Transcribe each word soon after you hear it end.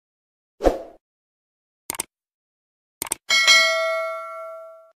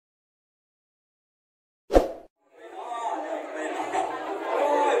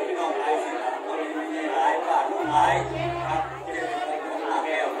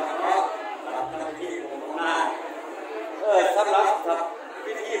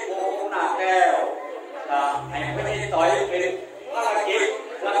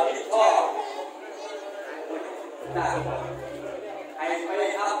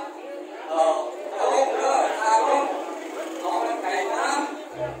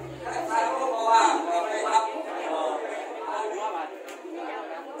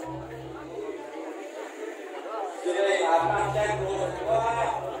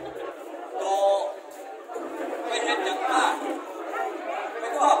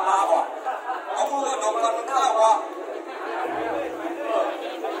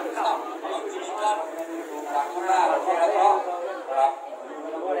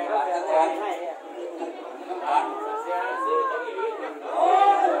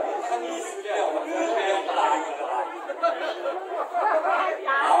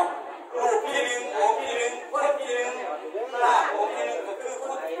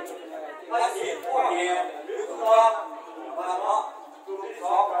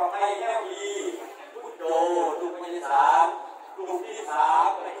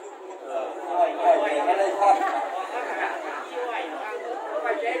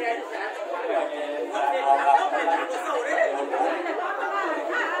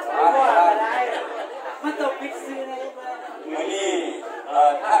มันต้องปิดซื้อเลยวันนี้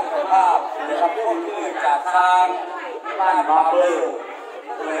ท่านภาพนะครับพวกที่จากทางบ้านบาเบอร์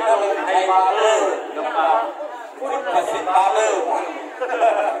เลยก็เป็นไทยบาเบอร์นะครับคุณประสิทธิ์บาเบอร์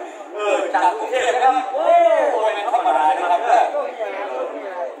จากกรุงเทพครับโอ้ยเป็นธรรมดานะครับก็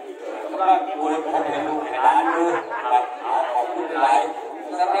ดูผมเห็นดูเห็นร้านดูครับขอบคุณหลาย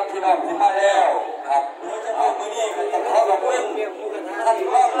สำหรับพี่น้องที่มาแล้วครับโดยเฉพาะมื้อนี้ก็ต้องขอขอบคุณท่าน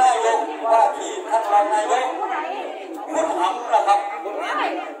รองนายกว่าที่ท่านรองนายกคุณหำนะครับ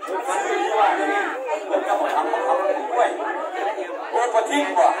ชื่อที่ว่าอย่างนี้เป็นกรรมการของเขาด้วยโอ้ประทิง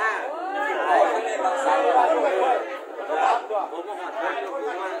กว่าโอ้ประทิงรักษาได้ด้วยผมมาหา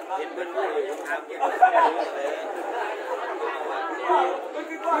เห็นเป็นผู้อยู่ทางเกี่ยวกับมา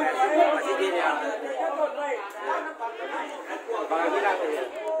ที่นี่เนี่ยบางที่นั่งเลย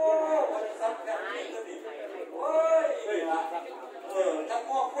ถ้าพ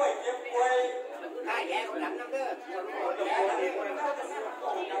วกกล้วยเก็บกล้วยถ้าแย่ของหลังน้ำเด้อ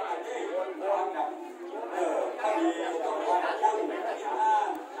ถ้ามีต้องขอบคุณที่มา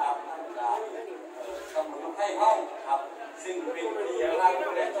ครับสมุนไพรห้องครับซึ่งเป็นที่รัก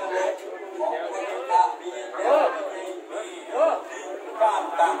และเจริญของคนตามีความ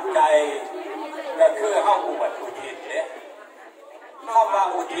ตั้งใจก็คือห้องอุบัติเหตุเนี่ยเข้ามา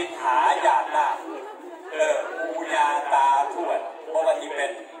อุทิศหาญาติหน้าปูญาตาทวดเพราะว่าที่เป็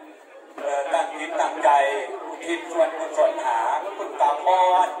นตั้งจิตตั้งใจอุทิศส่วนกุศลหาคุณตาพ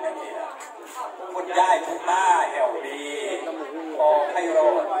รอย่างนี้นะคุณยายทุกมาแหวดีพอไพโร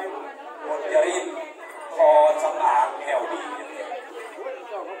จน์มนจรินพอสำอางแหวดี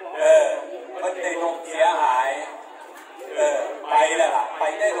มันได้ลงเสียหายไปแล้วล่ะไป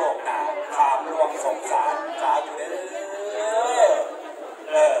ได้โลกหนาขามรวมสงสารสาธุเด้อ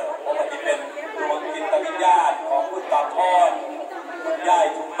เพราะมันที่เป็นดวงจิตวิญญาณของคุณตาพรคุณยาย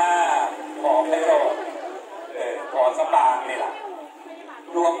ทุกมาขอให้รอดขอสบางนี่แหละ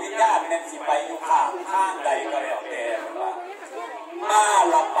ดวงวิญญาณเนี่ยสิไปอยู่ข้างใดก็แล้วแต่ว่ามา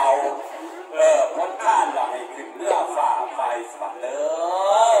ละเป่าพ้นท่านละให้ขึ้นเรือฝ่าไฟฝันเด้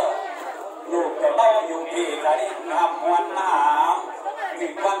อลูกจะเล่าอยู่ที่กะดิ่งทำวันหนาถึ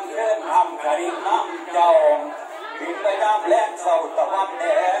งวันเลื่อนทำกะดิ่งน้ำเจ้าถึงไปน้ำแรงเศร้าตะวันแด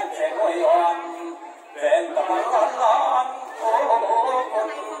งแสงอ่อนแสงตะวันร้อนโ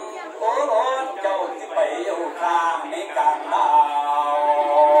อ้เจ้าที่ไปอยู่ข้างในกลางดาว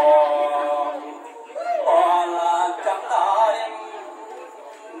อ่อนจังได้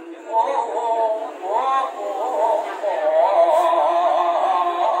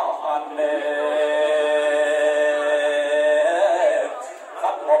อันเดค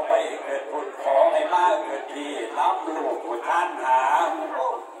รับพอไปเกิดผลขอให้มาเกิดที่น้ำลูกผู้ท่านหา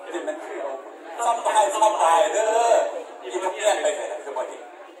ที่มันคือสบายเด้อที่ทุกเรื่องไปเลยคือบ่ดี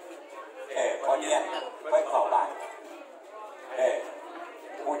พอเนี่ยไม่เข้าบ้าน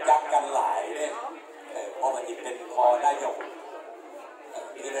พูดจักกันหลายเลยเพราะมันที่เป็นพอนายก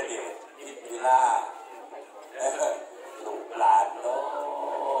พิรเดชพิพิลาลูกหลานโน้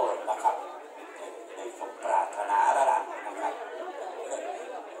นะครับในสมปรารถนาระดับนะครับ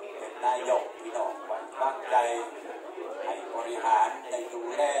เป็นนายกพี่น้องไว้วางใจให้บริหารในดู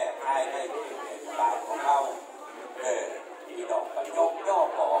แลให้ได้บานของเขาพี่น้องก็ยกย่อ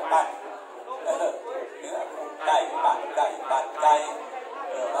ขอกันเนื้อได้บ้านได้บ้านใจ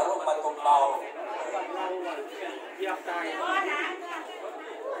มาร่วมมาตุ้มเบา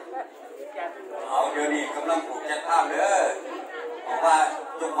เอาเดี๋ยวนี้กำลังปลูกแค่ข้าวเด้อเพราะว่า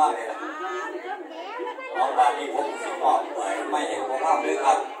จุ่มมาเลยเอาบ้านนี้ผมสิบออกไม่เห็นผมข้าวเลยค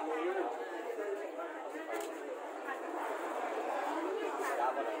รับ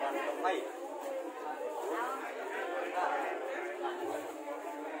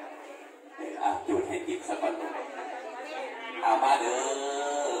อยู่ให้ติดสักวันเอามาเด้อ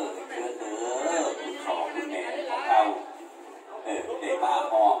เชิญเด้อคุณพ่อคุณแม่ของเราได้มา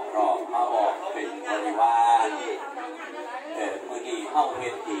ออกรอบมาออกเป็นบริวารมือดีเข้าเฮ็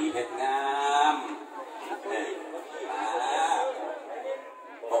ดดีเฮ็ดงาม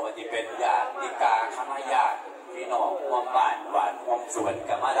บอกว่าที่เป็นญาติกาคณะญาติพี่น้องร่วมบ้านหวานร่วมสวน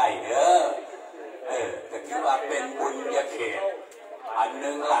กันมาได้เด้อก็คือว่าเป็นบุญญาเขตอัน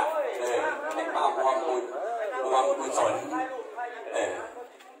นึงล่ะให้มาร่วมบุญร่วมกุศล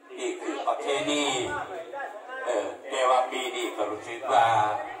นี่คือประเพณีเรียกว่าปีนี้ก็รู้สึกว่า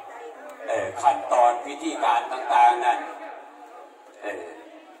ขั้นตอนพิธีการต่างๆนั้น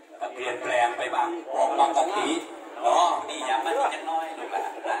เปลี่ยนแปลงไปบ้างออกมาตั้งนี้เนาะนี่ยังมันจะน้อยลูกหลา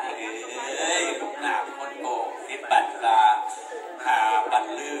นลูกหน้าคนโก10 บาทละ5 บาท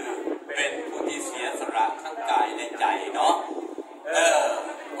ำลือเป็นผู้ที่เสียสละทั้งกายและใจเนาะ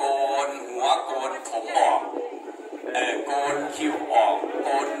โกนหัวโกนผมออกโกนคิ้วออกโก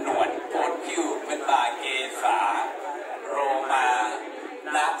นหนวดโกนคิ้วเป็นบาเกษาโรมา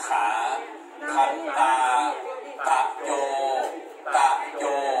หน้าขาขันตาตะโยตะโย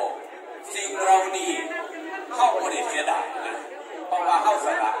สิ่งเรานี่เข้าบริเสียดายเลยเพราะว่าเข้าส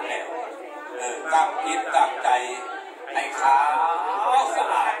ละแล้วตั้งจิตตั้งใจให้ขาวสะ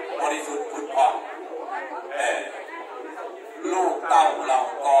อาดบริสุทธิ์ผุดผ่องลูกเต้าเรา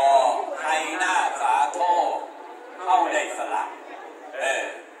ก็ให้หน้าสาโทเข้าได้สละ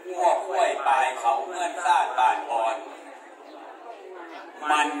หัวคุ้ยปลายเขาเงื่อนซาดบาดบอล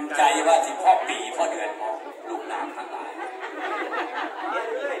มันใจว่าสิพ่อปีพ่อเดือนลูกหลานทั้งหลาย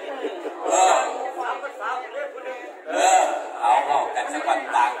เอาบอกกันสักวัน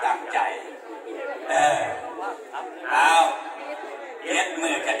ต่างใจเอาเย็ดมื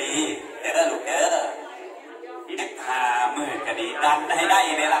อก็ดีลูกยิบหามือก็ดีดันให้ได้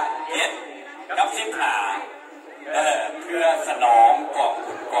เลยล่ะเย็ดกับสิบหาเพื่อสนองกอง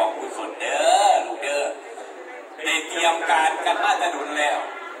บุญกองกุศลลูกได้เตรียมการกันมาจะดุลแล้ว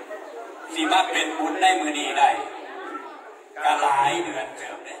สิมาเป็นบุญได้มือดีได้ก็หลายเดือนเติ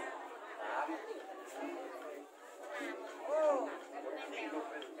มเลย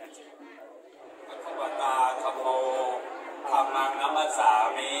พระคัมภีร์ธรรมโมธรรมังนัมสสา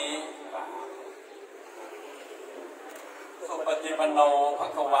มิสุปฏิปันโนภ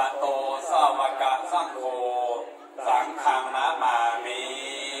ควะโตสาวกสังโฆสังฆังนะมามิ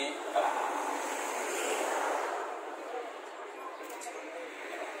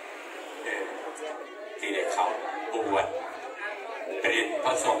ที่ได้เข้าบวชเป็นพ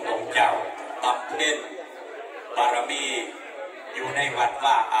ระสงฆ์องค์เจ้าบำเพ็ญบารมีอยู่ในวัด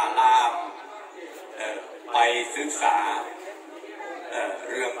ว่าอารามไปศึกษา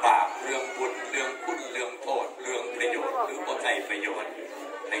เรื่องบาปเรื่องบุญเรื่องคุณเรื่องโทษเรื่องประโยชน์หรือบ่ใช่ประโยชน์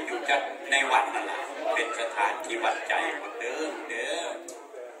ในอยู่จัดในวัดนั่นแหละเป็นสถานที่วัดใจคนเดิม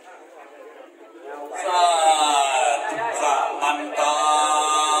สาธุสัมมันตา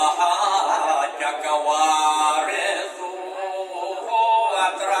จักวาเรสุอั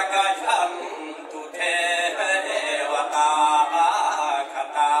ตรกชันตุเทวตาค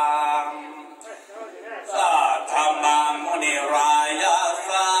ตังสัทธมังมุนิรายาส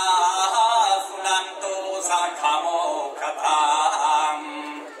าสุนันตุสักขโมคตัง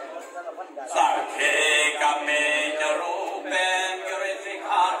สักเคกเมจรูเปนกริสิก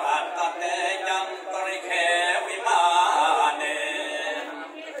ารัตเตยังตริเควิมาเน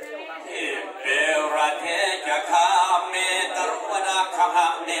ทิเประเทจะคาเมตรุวนาคหะ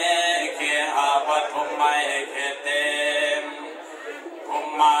เนเคหาปทุมไมเคเตมภุม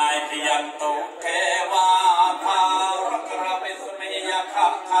ไมทิยันตุเทวาภารักระเวสมิยะขั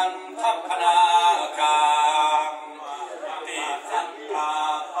บทันทัพพนาการติสันตา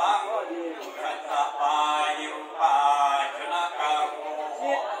ฟังขัตตาปายุปาชนะกังโห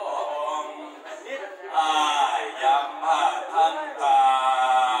อายัมมาทันตา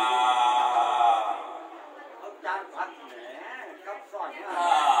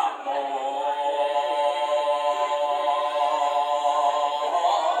โม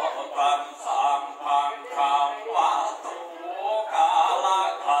ตัสสะภะคะวะโตอะระ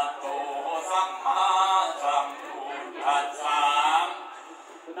หะโตสัมมาสัมพุทธัสสะ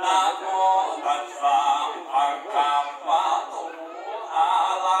นะโมตัสสะภะคะวะโตอะ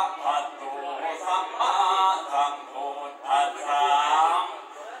ระหะโตสัมมาสัมพุทธัสสะ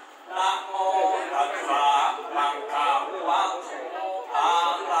นะโมตัสสะภะคะวะโตอะ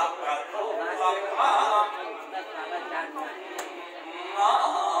ระหะโตสัมมา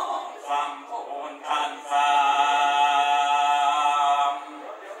สัมพุทธัสสะ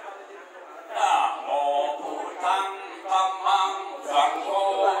นะโมพุทธังธัมมังสังโฆ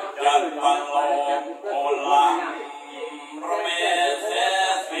ยัตตโลโอลังเมเส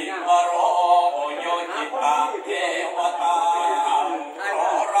สิวโรโยจิตาเทวตาขอ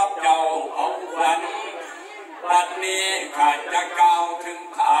รับเจ้าเอาขวัญวันนี้ข้าจะกล่าวถึง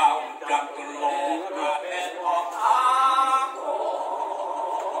ข่าวจักรโลกเป็นออกทาง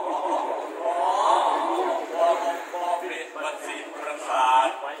เป็นประสิทธิ์ประสาท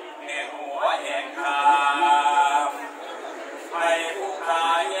ในหัวแห่งคามให้ผู้ขา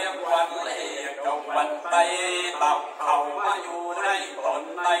ยควันเล่จงวันไปตับเขามาอยู่ในตน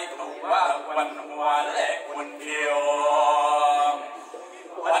ในตัวควันหัวและควันเดียว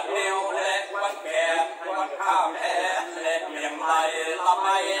วันเดียวและควันแก่ควันข้าวแท้และเพียงไรละไ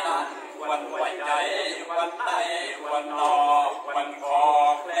ม่นั้นควันไว้ใจควันในควันนอกควันคอ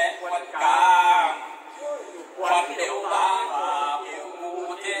และควันกลางควันเดียวบางผิวงู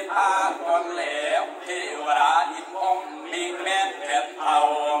พาก่อนแล้วเทวดาอินมงมีแม่เจ็บเอา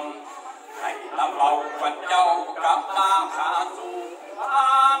ให้นำเราพระเจ้ากลับมาหาสู่คว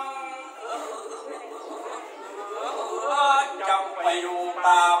ามจำไปอยู่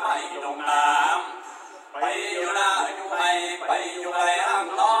ป่าไม่ลงน้ำไปอยู่หน้าอยู่ไม่ไปอยู่ไรอ้าง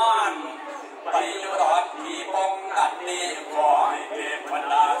นอนไปอยู่รอดที่ปงอันนี้ขอให้เทว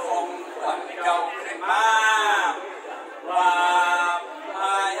ดาทรงวันเจ้าขึ้นมาว่าม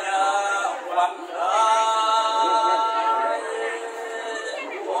าเด้อวัน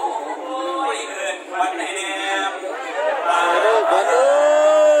โอ้ยเกินวันแหมวันเอ้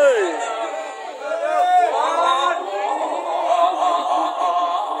ย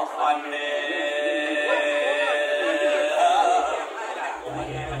วันเด้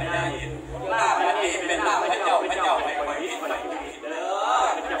ลาพระเอกเป็นลาพระเจ้าไปเด้อ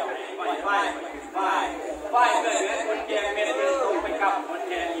ไหว้เกิดคนเกียงเมตตาส่งไปกับคน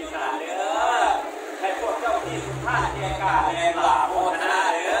แก่อีสานเด้อให้พวกเจ้าที่สุภาพแก่กาแก่หลาโมทนา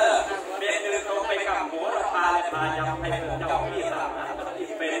เด้อเมตตาส่งไปกับหมูราปาและพายำให้พวกเจ้าที่สามารถที่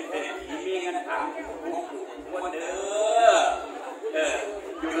เป็นผีมีเงินถามคนเด้อ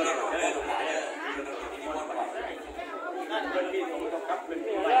อยู่ในเด้อทุกท่านอยู่ในที่มนต์ไปนั่นเป็นที่สมกับเป็น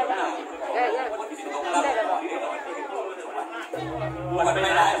ที่ไหว้หน้าคนที่สมรับวันไ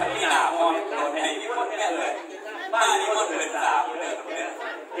ม่ได้พันที่หนาพอคนให้มีคนแก่เลยบ้านนี้คนเดินสามเดิ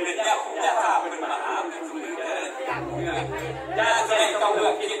นเจ้าของจะทราบเป็นมหาเป็นสุริเดินจะแสดงเจ้าเลือ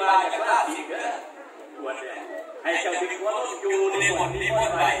กกินปลาจะฆ่าสิ่งเดินวันนี้ให้เจ้าถึงว่าอยู่ในหมดนี้หม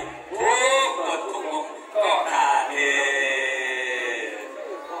ดไปทุกกฎทุกมุมก็ขาดเ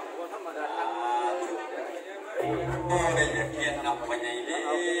ได้เกียรตินำไปในนี้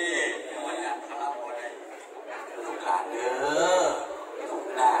วันนี้ครับลูกหลานเด้อลูก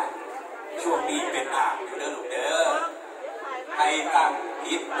หลานช่วงนี้เป็นหางอยู่เด้อลูกเด้อให้ตั้ง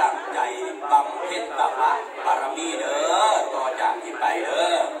จิตตั้งใจบำเพ็ญบารมีเด้อต่อจากนี้ไปเด้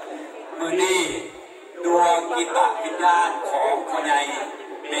อมื้อนี้ดวงจิตวิญญาณของพ่อใหญ่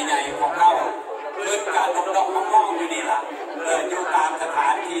แม่ใหญ่ของเราเกิดการดอกมองอยู่นี่ล่ะอยู่ตามสถา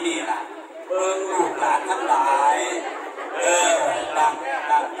นที่นี่ล่ะเบิ่งลูกหลานทั้งหลาย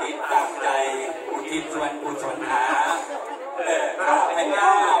ตั้งจิตตั้งใจอุทิศส่วนกุศลหาข้าพเจ้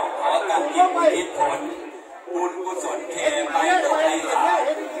าขอตั้งจิตอุทิศผลบุญกุศลเทไปโดยสาร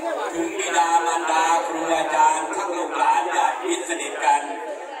ถึงบิดามารดาครูอาจารย์ทั้งลูกหลานญาติมิตรสนิทกัน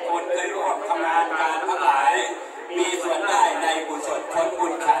คนเคยร่วมทำงานการทั้งหลายมีส่วนได้ในกุศลผลบุ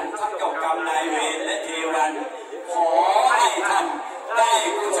ญขันทั้งเจ้ากรรมนายเวรและเทวันขอให้ท่านได้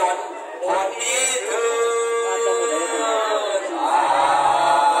กุศลผลนี้คือ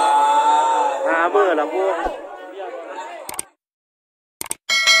หาเมื่อละพวก